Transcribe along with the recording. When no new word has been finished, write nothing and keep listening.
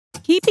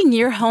Keeping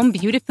your home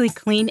beautifully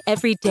clean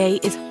every day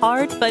is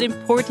hard but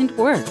important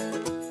work.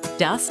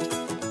 Dust,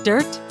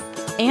 dirt,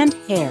 and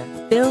hair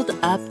build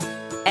up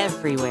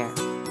everywhere.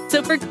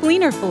 So for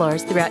cleaner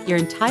floors throughout your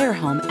entire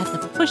home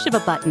at the push of a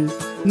button,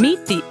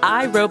 meet the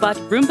iRobot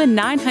Roomba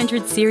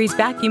 900 Series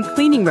Vacuum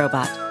Cleaning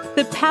Robot,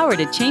 the power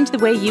to change the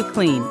way you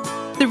clean.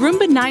 The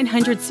Roomba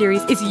 900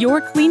 Series is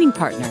your cleaning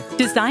partner,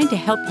 designed to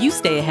help you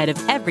stay ahead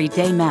of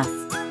everyday mess.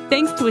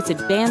 Thanks to its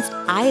advanced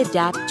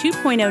iAdapt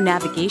 2.0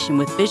 navigation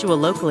with visual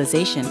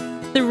localization,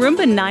 the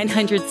Roomba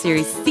 900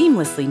 Series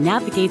seamlessly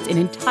navigates an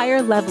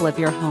entire level of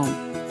your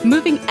home,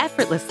 moving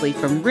effortlessly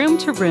from room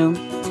to room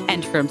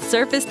and from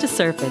surface to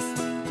surface,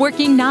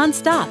 working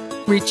non-stop,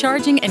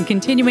 recharging and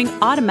continuing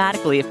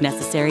automatically if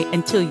necessary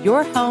until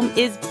your home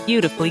is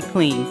beautifully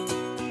clean.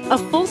 A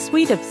full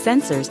suite of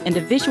sensors and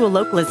a visual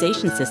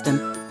localization system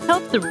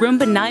help the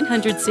Roomba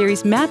 900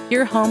 Series map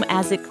your home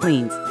as it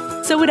cleans,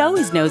 so it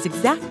always knows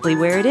exactly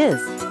where it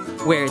is,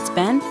 where it's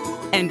been,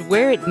 and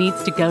where it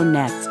needs to go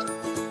next.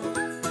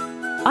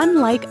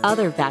 Unlike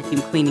other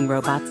vacuum cleaning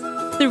robots,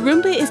 the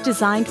Roomba is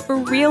designed for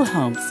real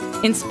homes,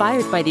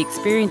 inspired by the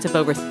experience of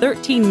over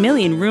 13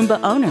 million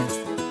Roomba owners.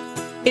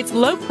 Its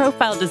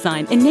low-profile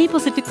design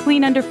enables it to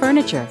clean under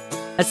furniture.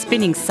 A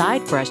spinning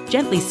side brush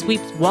gently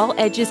sweeps wall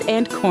edges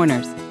and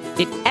corners.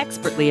 It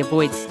expertly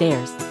avoids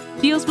stairs,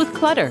 deals with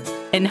clutter,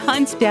 and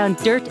hunts down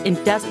dirt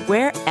and dust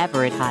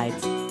wherever it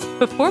hides,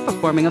 before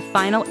performing a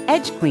final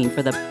edge clean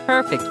for the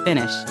perfect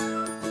finish.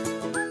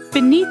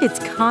 Beneath its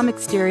calm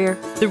exterior,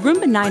 the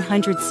Roomba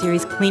 900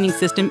 Series cleaning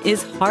system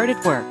is hard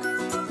at work.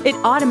 It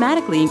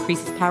automatically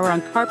increases power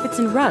on carpets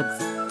and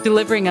rugs,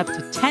 delivering up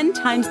to 10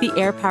 times the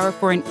air power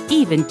for an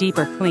even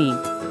deeper clean.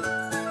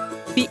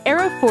 The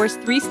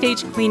AeroForce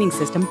 3-stage cleaning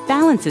system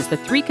balances the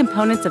 3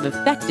 components of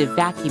effective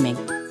vacuuming: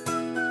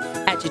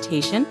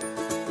 agitation,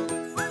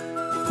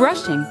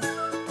 brushing,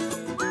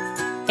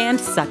 and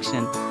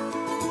suction.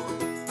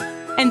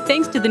 And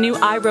thanks to the new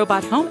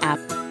iRobot Home app,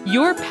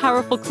 your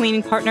powerful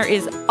cleaning partner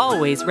is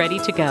always ready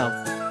to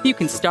go. You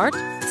can start,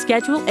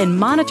 schedule, and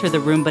monitor the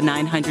Roomba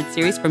 900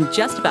 Series from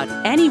just about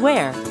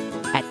anywhere,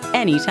 at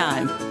any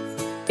time.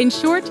 In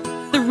short,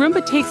 the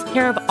Roomba takes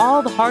care of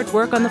all the hard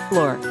work on the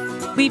floor,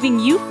 leaving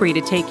you free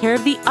to take care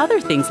of the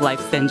other things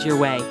life sends your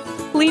way.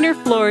 Cleaner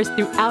floors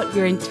throughout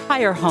your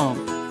entire home,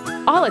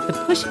 all at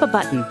the push of a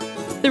button.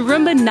 The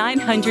Roomba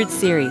 900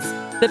 Series,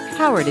 the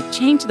power to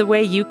change the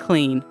way you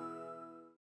clean.